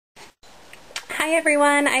Hi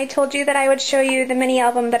everyone, I told you that I would show you the mini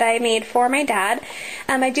album that I made for my dad.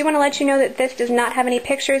 I do want to let you know that this does not have any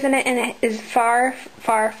pictures in it and it is far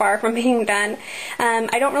from being done.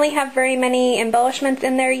 I don't really have very many embellishments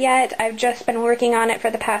in there yet. I've just been working on it for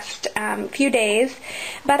the past few days,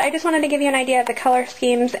 but I just wanted to give you an idea of the color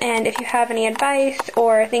schemes, and if you have any advice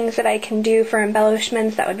or things that I can do for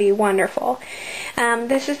embellishments, that would be wonderful.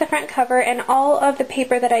 This is the front cover, and all of the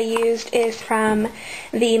paper that I used is from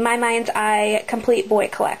the My Mind's Eye Complete Boy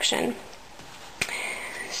collection.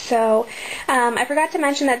 So, I forgot to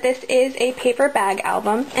mention that this is a paper bag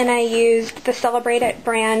album, and I used the Celebrate It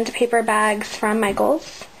brand paper bags from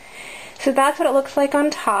Michaels. So that's what it looks like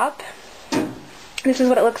on top. This is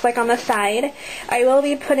what it looks like on the side. I will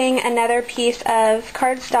be putting another piece of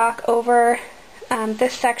cardstock over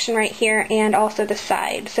this section right here and also the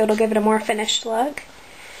side, so it'll give it a more finished look.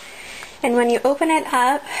 And when you open it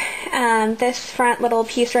up, this front little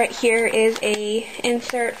piece right here is a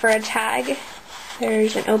insert for a tag.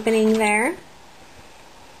 There's an opening there.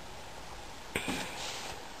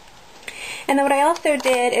 And then what I also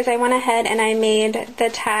did is I went ahead and I made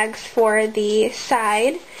the tags for the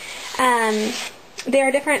side. They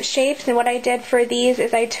are different shapes, and what I did for these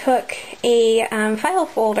is I took a file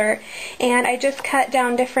folder and I just cut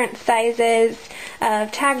down different sizes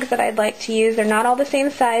of tags that I'd like to use. They're not all the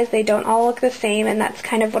same size, they don't all look the same, and that's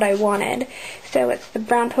kind of what I wanted. So it's the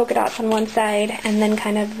brown polka dots on one side and then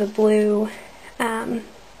kind of the blue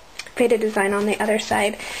faded design on the other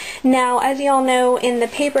side. Now, as you all know, in the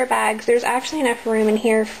paper bags there's actually enough room in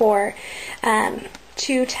here for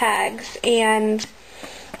 2 tags, and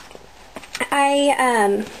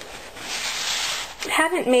I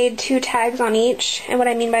haven't made 2 tags on each, and what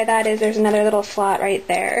I mean by that is there's another little slot right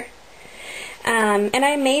there. And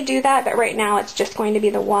I may do that, but right now it's just going to be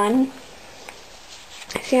the one.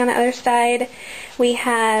 See, on the other side we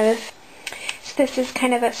have, this is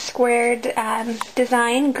kind of a squared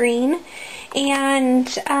design, green. And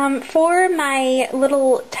for my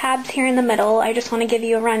little tabs here in the middle, I just want to give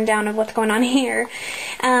you a rundown of what's going on here.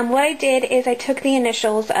 What I did is I took the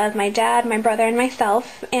initials of my dad, my brother, and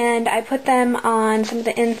myself, and I put them on some of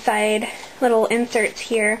the inside little inserts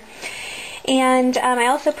here. And I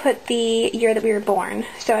also put the year that we were born,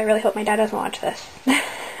 so I really hope my dad doesn't watch this.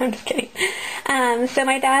 I'm just kidding. So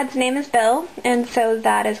my dad's name is Bill, and so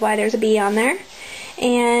that is why there's a B on there.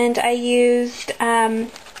 And I used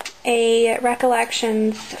a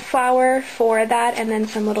Recollections flower for that, and then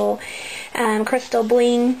some little crystal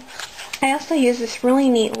bling. I also used this really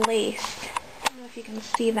neat lace. I don't know if you can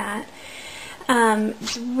see that.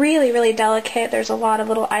 It's really delicate. There's a lot of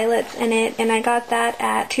little eyelets in it, and I got that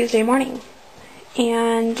at Tuesday Morning.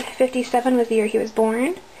 And 57 was the year he was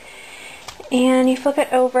born. And you flip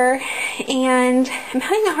it over, and I'm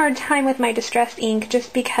having a hard time with my distress ink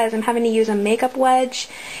just because I'm having to use a makeup wedge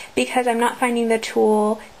because I'm not finding the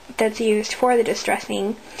tool that's used for the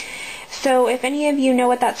distressing. So if any of you know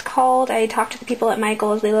what that's called, I talked to the people at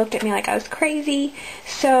Michaels. They looked at me like I was crazy,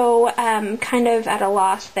 so kind of at a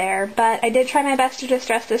loss there. But I did try my best to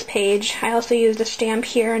distress this page. I also used a stamp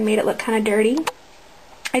here and made it look kind of dirty.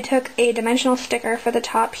 I took a dimensional sticker for the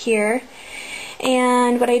top here,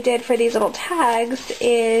 and what I did for these little tags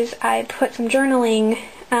is I put some journaling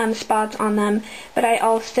spots on them, but I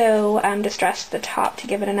also distressed the top to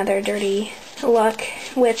give it another dirty look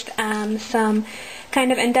with some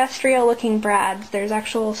kind of industrial looking brads. There's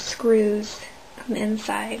actual screws on the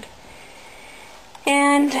inside.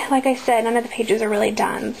 And like I said, none of the pages are really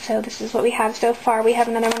done, so this is what we have so far. We have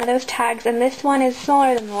another one of those tags, and this one is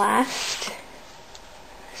smaller than the last.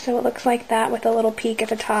 So it looks like that with a little peak at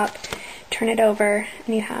the top. Turn it over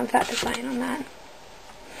and you have that design on that.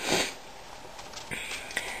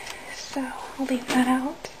 So I'll leave that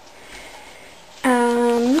out.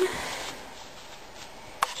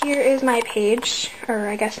 Here is my page, or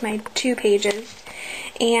I guess my 2 pages,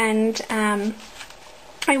 and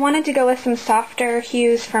I wanted to go with some softer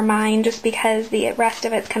hues for mine just because the rest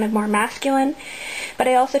of it's kind of more masculine, but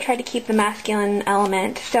I also tried to keep the masculine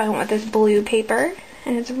element, so I went with this blue paper,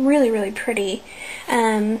 and it's really pretty.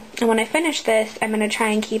 And when I finish this, I'm going to try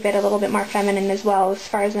and keep it a little bit more feminine as well as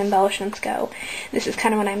far as the embellishments go. This is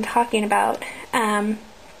kind of what I'm talking about.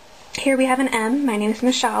 Here we have an M. My name is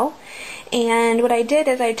Michelle, and what I did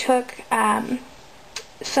is I took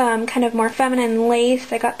some kind of more feminine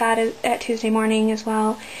lace. I got that at Tuesday Morning as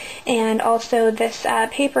well, and also this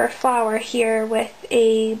paper flower here with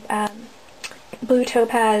a blue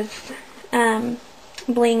topaz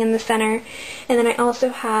bling in the center, and then I also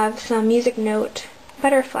have some music note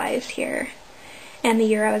butterflies here, and the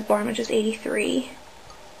year I was born, which is 83.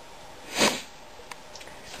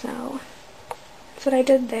 So that's what I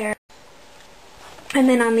did there. And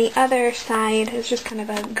then on the other side is just kind of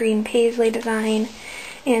a green paisley design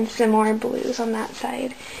and some more blues on that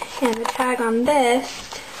side. And the tag on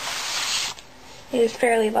this is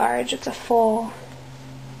fairly large. It's a full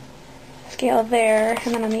scale there,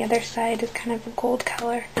 and then on the other side is kind of a gold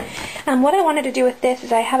color. What I wanted to do with this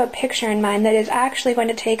is I have a picture in mind that is actually going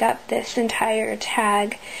to take up this entire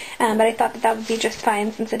tag, but I thought that that would be just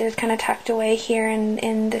fine since it is kind of tucked away here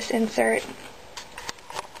in this insert.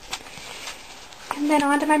 And then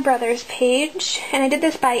on to my brother's page, and I did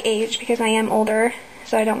this by age because I am older,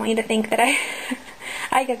 so I don't want you to think that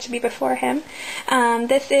I get to be before him.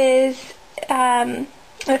 This is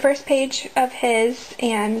the first page of his,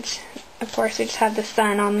 and of course we just have the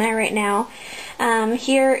sun on there right now.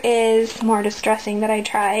 Here is more distressing that I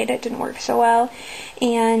tried. It didn't work so well.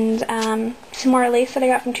 And some more lace that I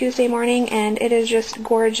got from Tuesday morning, and it is just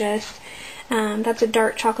gorgeous. That's a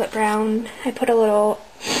dark chocolate brown. I put a little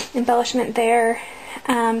embellishment there.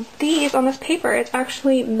 These on this paper, it's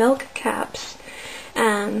actually milk caps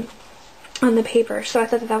on the paper, so I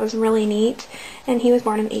thought that that was really neat. And he was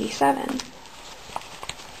born in '87.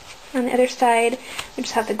 On the other side, we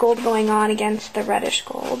just have the gold going on against the reddish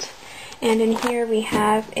gold. And in here we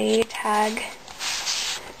have a tag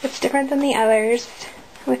that's different than the others,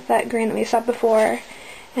 with that green that we saw before,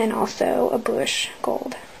 and also a bluish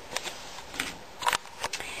gold.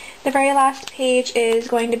 The very last page is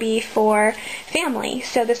going to be for family.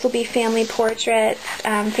 So this will be family portraits,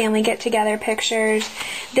 family get-together pictures.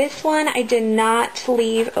 This one I did not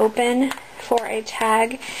leave open for a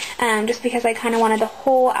tag, just because I kind of wanted the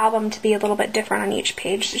whole album to be a little bit different on each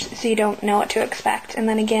page, so you don't know what to expect. And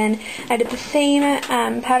then again, I did the same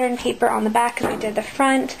pattern paper on the back as I did the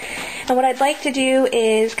front. And what I'd like to do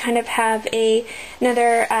is kind of have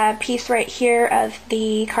another piece right here of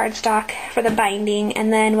the cardstock for the binding,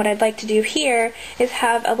 and then what I'd like to do here is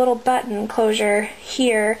have a little button closure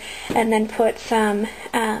here, and then put some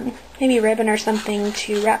maybe ribbon or something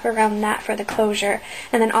to wrap around that for the closure.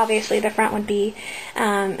 And then obviously the front would be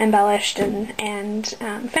embellished and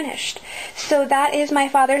finished. So that is my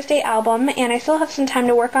Father's Day album, and I still have some time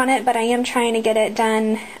to work on it, but I am trying to get it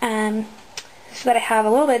done so that I have a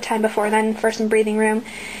little bit of time before then for some breathing room.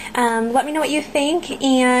 Let me know what you think,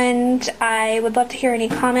 and I would love to hear any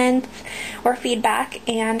comments or feedback,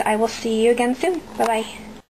 and I will see you again soon. Bye-bye.